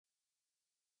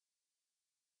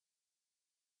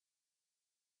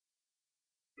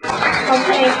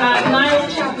Okay,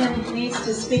 Niles Chapman needs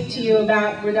to speak to you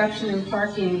about reduction in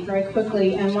parking very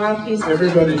quickly, and while he's...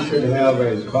 Everybody should have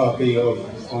a copy of,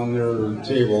 on their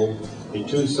table, a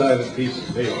two-sided piece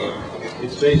of paper.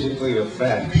 It's basically a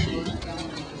fact sheet.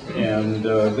 And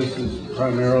this is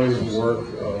primarily the work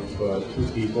of two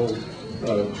people,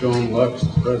 Joan Lux,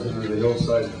 president of the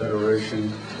Hillside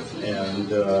Federation, and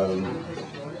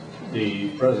the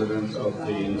president of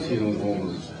the Encino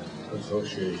Homeowners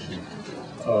Association.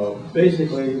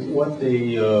 Basically, what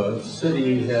the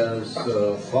city has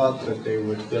thought that they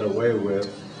would get away with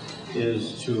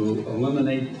is to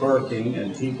eliminate parking,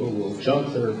 and people will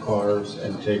junk their cars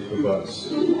and take the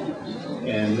bus.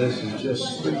 And this is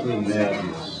just strictly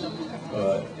madness.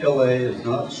 LA is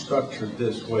not structured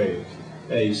this way.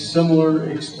 A similar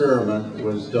experiment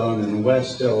was done in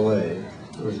West LA.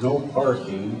 There was no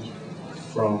parking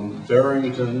from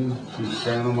Barrington to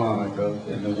Santa Monica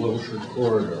in the Wilshire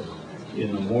corridor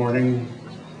in the morning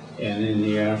and in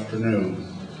the afternoon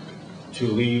to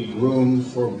leave room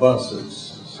for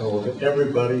buses so that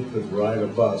everybody could ride a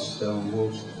bus down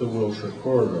the Wilshire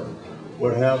corridor.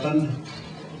 What happened?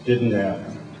 Didn't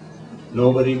happen.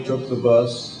 Nobody took the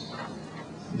bus.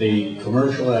 The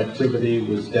commercial activity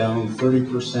was down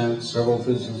 30%. Several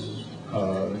businesses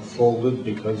folded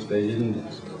because they didn't,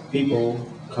 people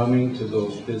coming to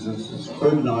those businesses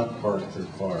could not park their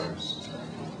cars.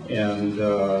 And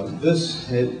this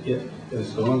has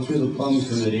gone through the Plum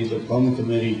Committee. The Plum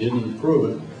Committee didn't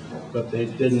approve it, but they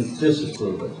didn't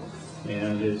disapprove it.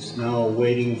 And it's now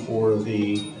waiting for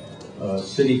the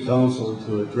City Council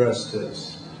to address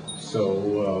this.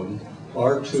 So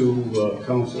our two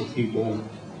council people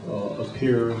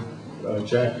appear,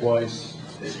 Jack Weiss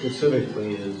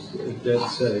specifically is dead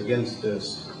set against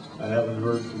this. I haven't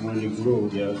heard from Wendy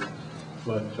Grove yet,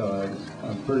 but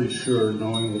I'm pretty sure,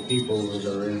 knowing the people that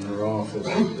are in her office,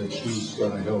 that she's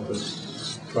going to help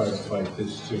us try to fight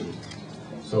this too.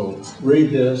 So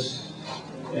read this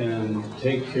and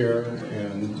take care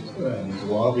and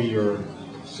lobby your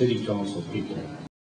city council people.